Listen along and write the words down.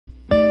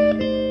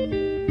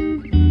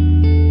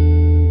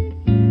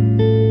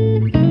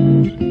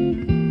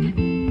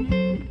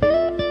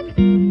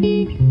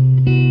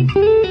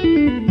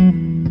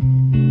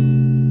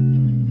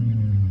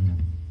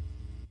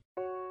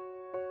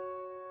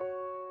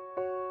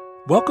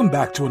Welcome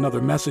back to another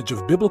message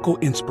of biblical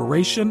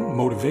inspiration,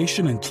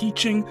 motivation, and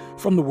teaching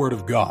from the Word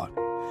of God.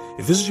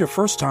 If this is your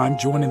first time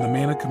joining the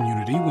Manna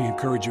community, we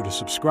encourage you to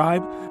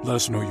subscribe, let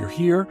us know you're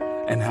here,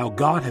 and how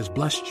God has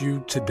blessed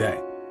you today.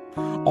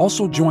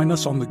 Also join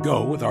us on the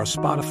go with our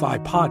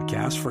Spotify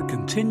podcast for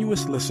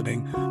continuous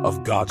listening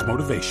of God's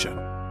motivation.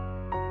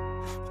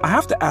 I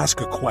have to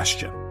ask a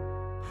question.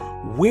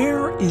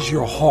 Where is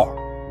your heart,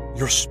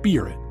 your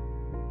spirit,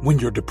 when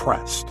you're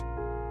depressed?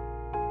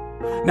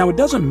 Now, it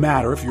doesn't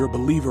matter if you're a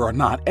believer or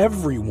not.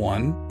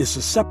 Everyone is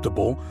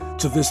susceptible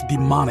to this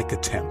demonic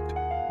attempt.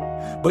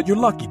 But you're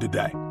lucky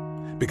today,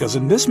 because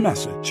in this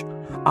message,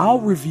 I'll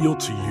reveal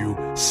to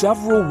you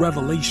several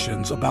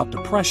revelations about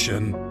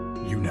depression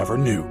you never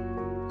knew.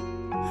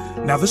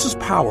 Now, this is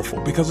powerful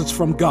because it's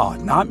from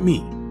God, not me.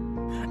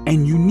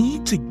 And you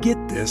need to get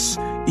this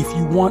if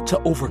you want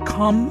to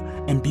overcome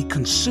and be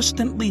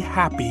consistently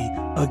happy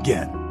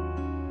again.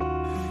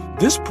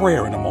 This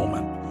prayer in a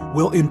moment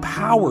will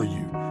empower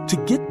you to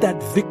get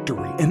that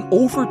victory and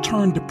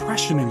overturn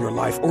depression in your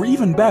life, or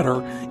even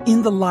better,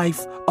 in the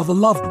life of a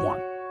loved one.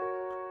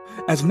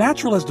 As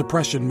natural as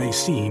depression may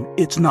seem,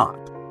 it's not.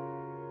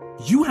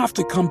 You have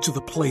to come to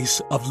the place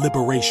of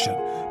liberation,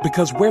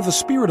 because where the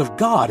Spirit of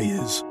God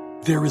is,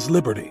 there is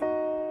liberty.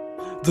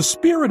 The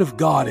Spirit of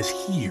God is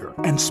here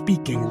and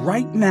speaking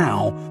right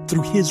now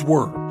through His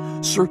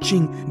Word,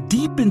 searching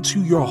deep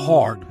into your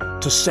heart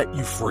to set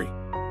you free.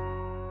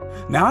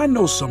 Now, I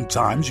know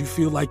sometimes you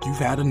feel like you've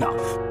had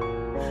enough.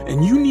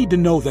 And you need to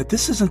know that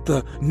this isn't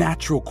the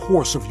natural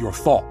course of your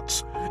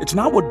thoughts. It's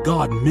not what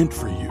God meant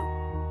for you.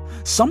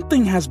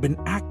 Something has been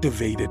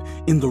activated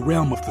in the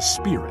realm of the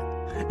Spirit,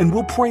 and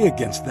we'll pray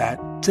against that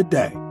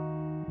today.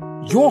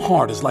 Your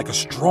heart is like a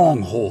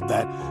stronghold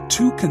that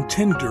two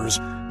contenders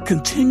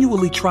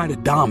continually try to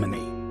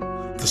dominate.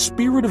 The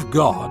Spirit of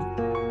God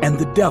and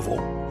the devil,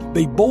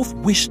 they both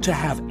wish to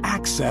have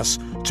access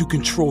to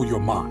control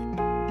your mind.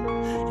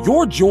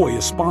 Your joy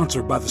is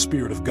sponsored by the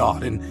Spirit of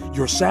God, and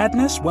your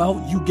sadness,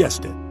 well, you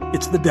guessed it,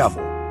 it's the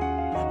devil.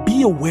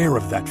 Be aware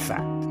of that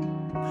fact.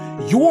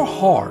 Your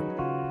heart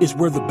is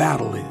where the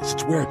battle is.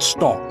 It's where it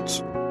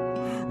starts.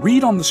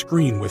 Read on the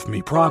screen with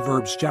me,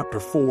 Proverbs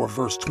chapter 4,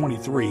 verse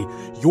 23.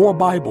 Your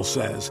Bible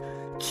says,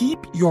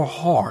 "Keep your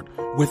heart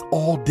with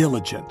all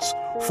diligence,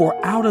 for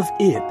out of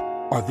it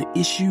are the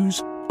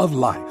issues of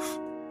life."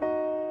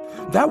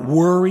 That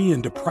worry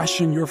and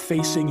depression you're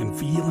facing and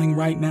feeling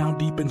right now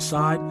deep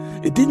inside,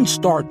 it didn't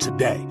start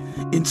today.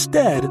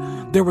 Instead,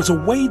 there was a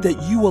way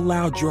that you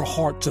allowed your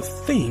heart to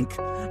think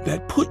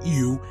that put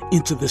you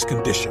into this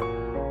condition.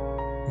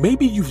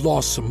 Maybe you've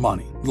lost some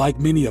money, like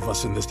many of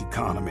us in this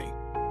economy.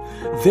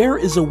 There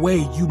is a way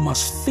you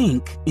must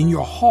think in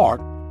your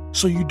heart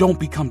so you don't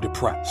become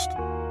depressed.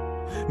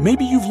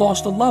 Maybe you've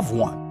lost a loved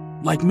one,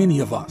 like many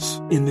of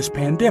us in this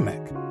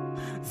pandemic.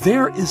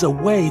 There is a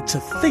way to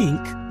think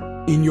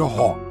in your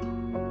heart.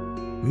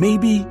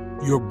 Maybe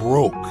you're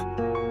broke.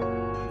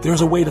 There's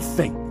a way to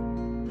think.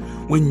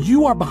 When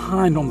you are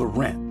behind on the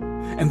rent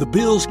and the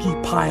bills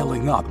keep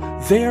piling up,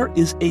 there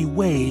is a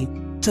way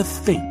to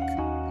think.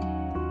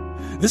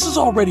 This is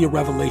already a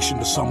revelation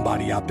to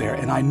somebody out there,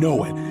 and I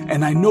know it.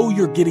 And I know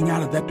you're getting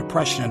out of that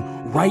depression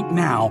right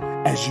now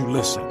as you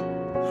listen.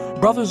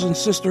 Brothers and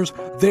sisters,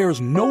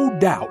 there's no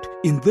doubt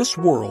in this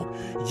world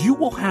you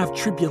will have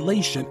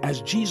tribulation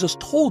as Jesus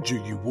told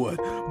you you would.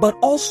 But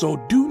also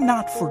do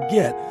not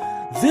forget,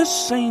 this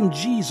same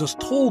Jesus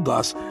told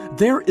us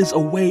there is a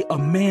way a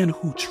man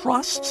who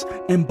trusts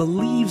and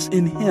believes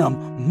in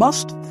Him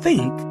must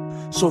think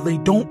so they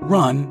don't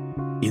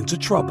run into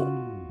trouble.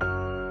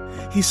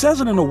 He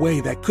says it in a way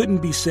that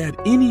couldn't be said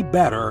any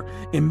better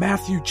in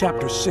Matthew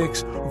chapter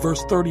 6,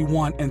 verse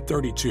 31 and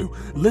 32.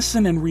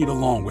 Listen and read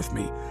along with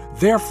me.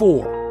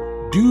 "Therefore,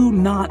 do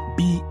not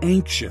be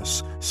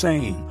anxious,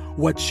 saying,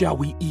 'What shall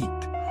we eat?'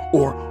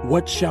 or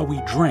 'What shall we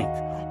drink?'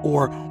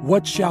 or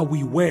 'What shall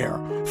we wear?'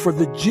 For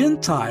the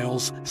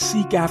Gentiles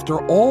seek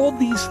after all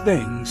these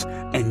things,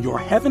 and your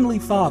heavenly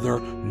Father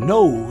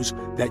knows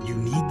that you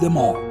need them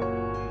all."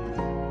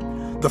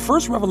 The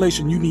first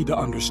revelation you need to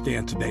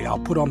understand today, I'll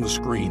put on the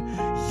screen.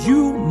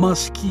 You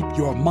must keep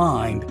your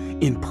mind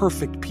in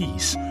perfect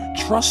peace,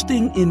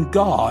 trusting in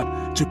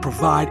God to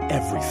provide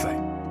everything.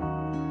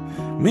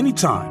 Many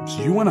times,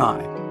 you and I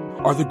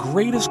are the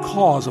greatest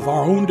cause of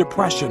our own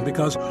depression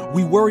because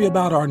we worry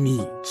about our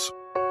needs.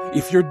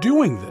 If you're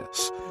doing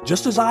this,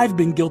 just as I've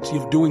been guilty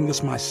of doing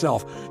this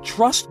myself,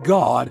 trust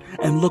God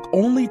and look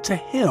only to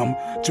Him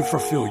to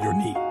fulfill your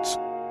needs.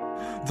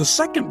 The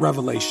second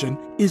revelation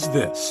is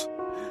this.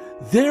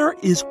 There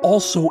is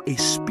also a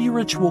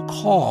spiritual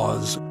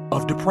cause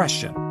of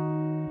depression.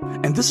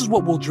 And this is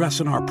what we'll address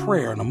in our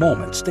prayer in a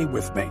moment. Stay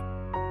with me.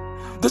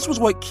 This was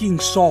what King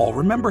Saul,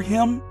 remember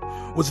him,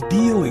 was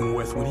dealing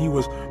with when he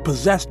was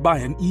possessed by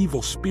an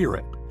evil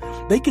spirit.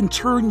 They can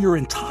turn your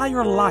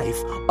entire life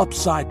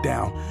upside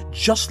down,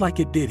 just like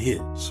it did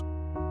his.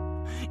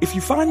 If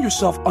you find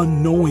yourself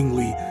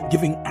unknowingly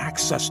giving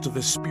access to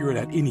this spirit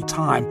at any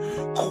time,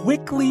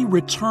 quickly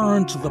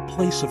return to the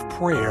place of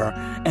prayer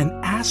and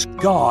ask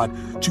God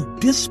to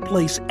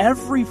displace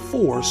every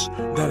force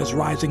that is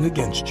rising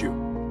against you.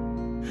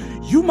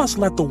 You must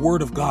let the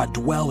Word of God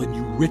dwell in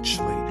you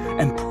richly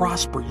and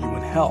prosper you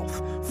in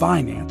health,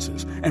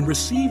 finances, and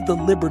receive the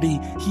liberty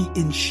He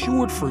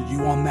ensured for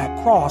you on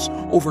that cross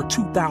over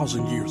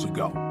 2,000 years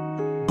ago.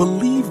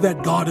 Believe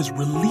that God is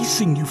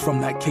releasing you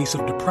from that case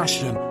of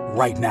depression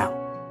right now.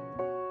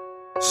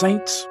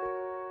 Saints,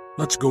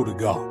 let's go to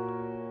God.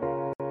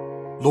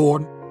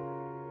 Lord,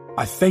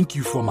 I thank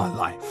you for my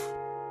life.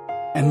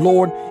 And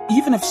Lord,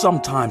 even if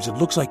sometimes it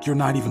looks like you're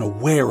not even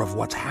aware of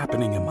what's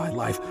happening in my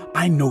life,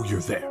 I know you're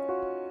there.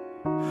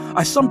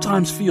 I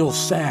sometimes feel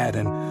sad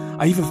and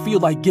I even feel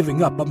like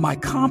giving up, but my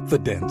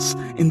confidence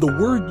in the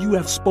word you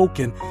have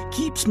spoken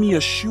keeps me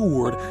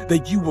assured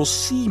that you will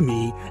see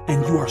me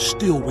and you are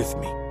still with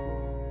me.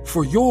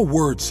 For your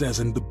word says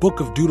in the book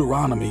of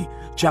Deuteronomy,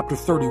 chapter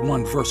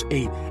 31, verse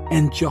 8,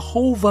 "And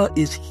Jehovah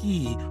is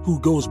he who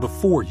goes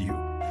before you.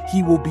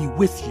 He will be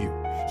with you.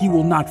 He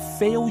will not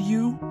fail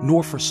you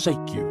nor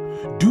forsake you.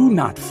 Do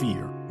not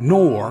fear,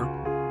 nor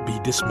be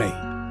dismayed."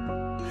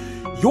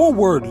 Your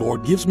word,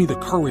 Lord, gives me the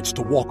courage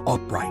to walk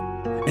upright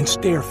and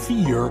stare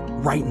fear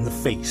right in the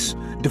face,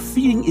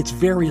 defeating its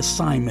very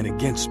assignment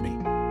against me.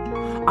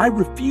 I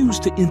refuse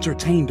to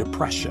entertain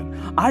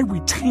depression. I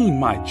retain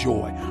my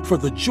joy, for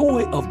the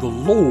joy of the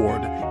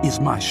Lord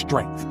is my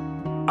strength.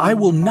 I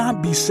will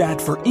not be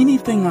sad for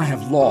anything I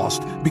have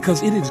lost,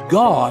 because it is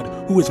God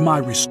who is my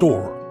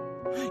restorer.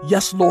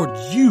 Yes, Lord,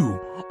 you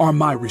are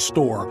my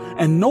restorer,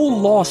 and no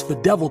loss the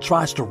devil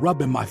tries to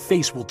rub in my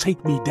face will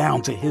take me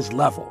down to his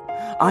level.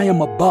 I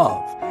am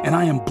above, and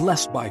I am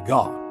blessed by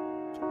God.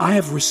 I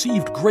have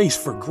received grace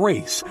for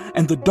grace,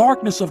 and the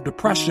darkness of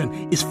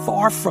depression is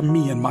far from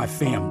me and my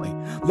family.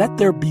 Let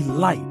there be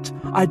light.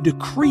 I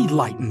decree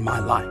light in my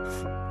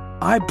life.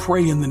 I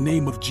pray in the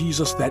name of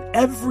Jesus that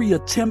every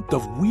attempt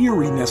of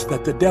weariness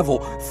that the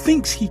devil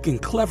thinks he can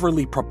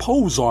cleverly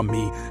propose on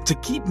me to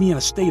keep me in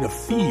a state of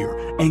fear,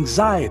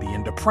 anxiety,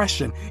 and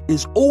depression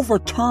is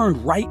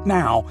overturned right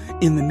now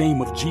in the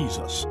name of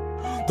Jesus.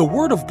 The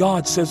Word of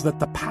God says that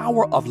the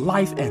power of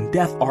life and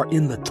death are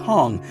in the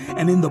tongue,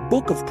 and in the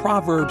book of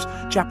Proverbs,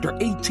 chapter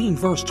 18,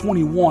 verse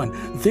 21,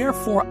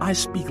 "Therefore I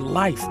speak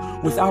life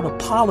without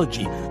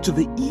apology to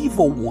the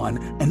evil one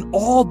and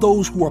all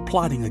those who are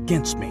plotting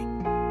against me."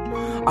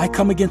 I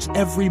come against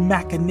every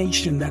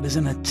machination that is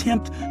an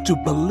attempt to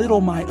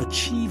belittle my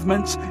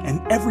achievements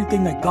and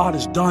everything that God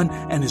has done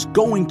and is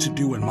going to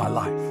do in my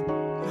life.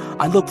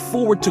 I look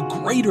forward to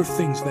greater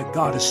things that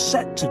God is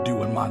set to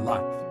do in my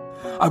life.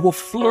 I will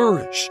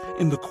flourish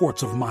in the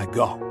courts of my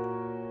God.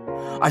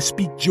 I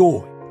speak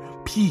joy,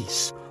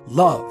 peace,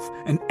 love,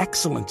 and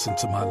excellence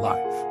into my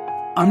life.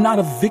 I'm not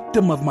a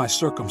victim of my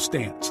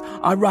circumstance.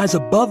 I rise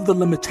above the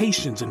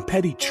limitations and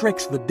petty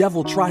tricks the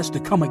devil tries to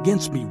come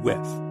against me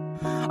with.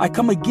 I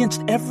come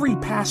against every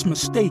past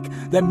mistake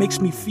that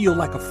makes me feel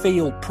like a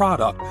failed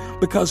product,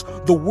 because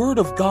the Word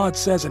of God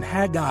says in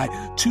Haggai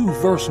 2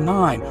 verse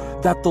 9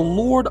 that the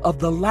Lord of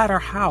the latter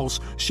house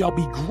shall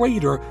be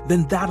greater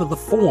than that of the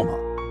former.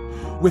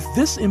 With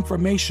this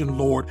information,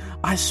 Lord,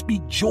 I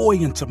speak joy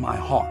into my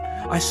heart.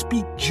 I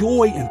speak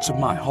joy into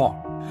my heart.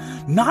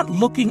 Not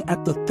looking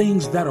at the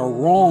things that are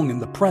wrong in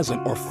the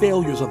present or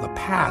failures of the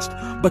past,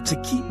 but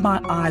to keep my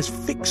eyes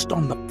fixed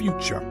on the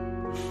future.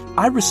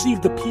 I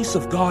receive the peace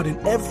of God in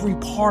every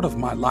part of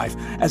my life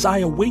as I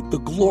await the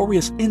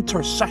glorious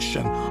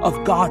intercession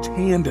of God's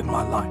hand in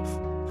my life.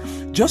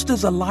 Just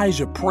as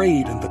Elijah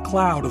prayed and the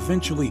cloud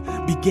eventually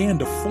began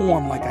to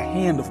form like a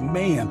hand of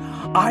man,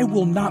 I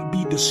will not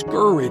be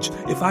discouraged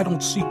if I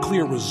don't see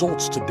clear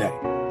results today.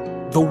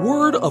 The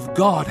Word of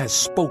God has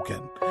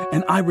spoken,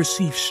 and I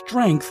receive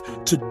strength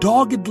to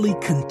doggedly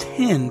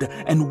contend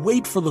and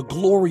wait for the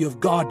glory of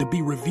God to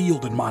be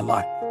revealed in my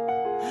life.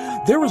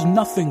 There is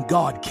nothing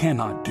God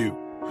cannot do.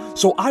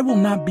 So I will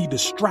not be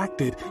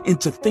distracted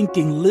into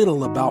thinking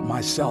little about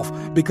myself,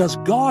 because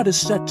God is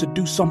set to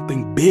do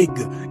something big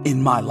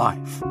in my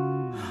life.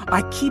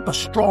 I keep a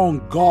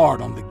strong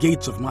guard on the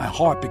gates of my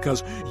heart,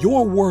 because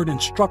your word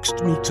instructs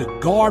me to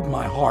guard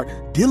my heart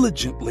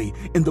diligently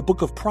in the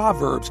book of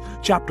Proverbs,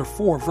 chapter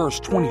 4, verse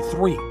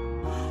 23.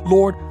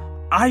 Lord,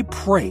 I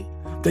pray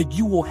that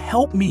you will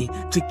help me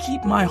to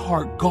keep my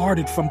heart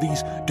guarded from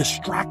these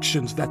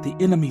distractions that the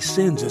enemy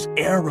sends as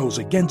arrows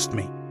against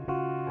me.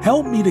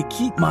 Help me to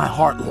keep my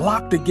heart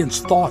locked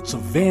against thoughts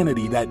of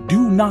vanity that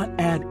do not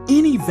add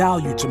any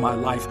value to my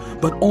life,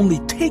 but only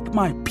take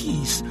my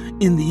peace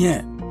in the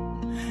end.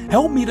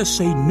 Help me to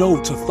say no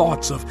to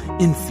thoughts of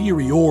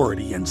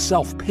inferiority and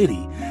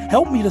self-pity.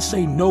 Help me to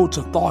say no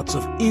to thoughts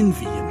of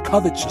envy and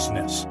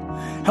covetousness.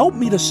 Help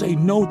me to say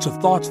no to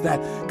thoughts that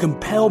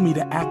compel me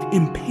to act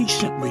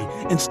impatiently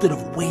instead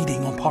of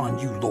waiting upon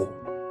you, Lord.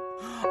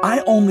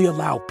 I only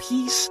allow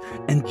peace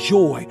and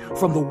joy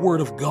from the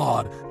Word of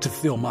God to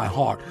fill my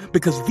heart,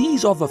 because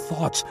these are the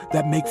thoughts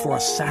that make for a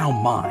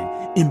sound mind,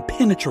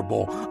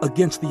 impenetrable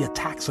against the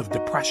attacks of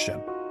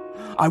depression.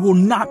 I will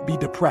not be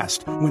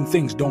depressed when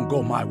things don't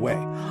go my way.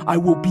 I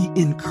will be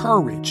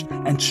encouraged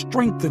and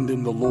strengthened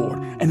in the Lord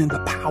and in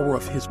the power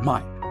of his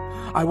might.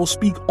 I will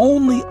speak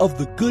only of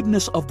the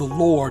goodness of the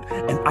Lord,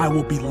 and I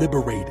will be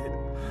liberated.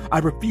 I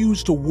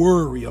refuse to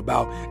worry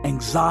about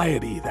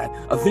anxiety that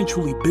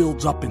eventually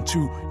builds up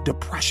into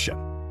depression.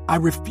 I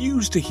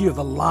refuse to hear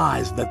the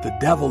lies that the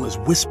devil is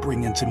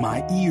whispering into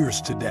my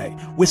ears today,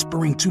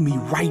 whispering to me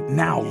right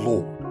now,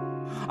 Lord.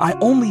 I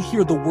only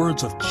hear the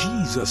words of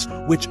Jesus,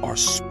 which are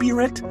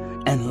spirit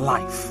and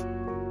life.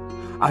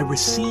 I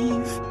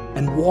receive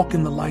and walk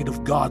in the light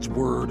of God's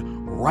word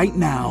right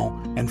now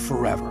and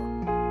forever.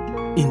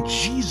 In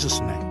Jesus'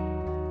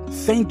 name,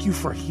 thank you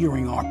for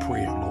hearing our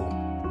prayer, Lord.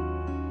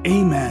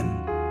 Amen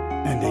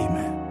and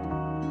amen.